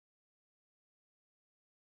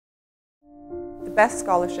The BESS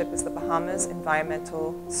scholarship is the Bahamas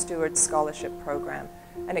Environmental Steward Scholarship Program,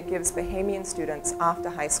 and it gives Bahamian students after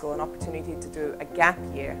high school an opportunity to do a gap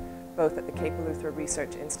year, both at the Cape Eleuthera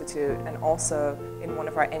Research Institute and also in one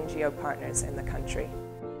of our NGO partners in the country.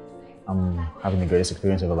 I'm having the greatest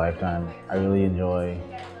experience of a lifetime. I really enjoy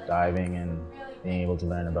diving and being able to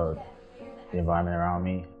learn about the environment around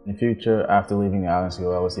me. In the future, after leaving the island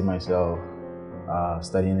school, I will see myself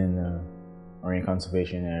studying in the marine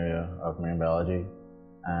conservation area of marine biology,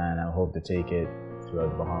 and I hope to take it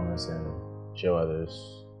throughout the Bahamas and show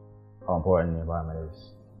others how important the environment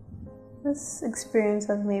is. This experience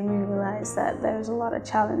has made me realize that there's a lot of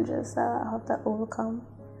challenges that I have to overcome,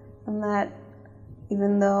 and that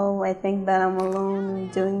even though I think that I'm alone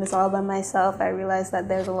doing this all by myself, I realize that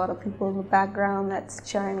there's a lot of people in the background that's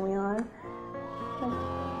cheering me on.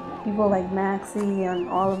 People like Maxie and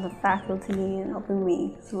all of the faculty and helping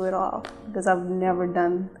me through it all, because I've never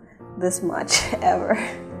done this much ever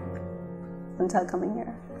until coming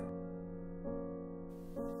here.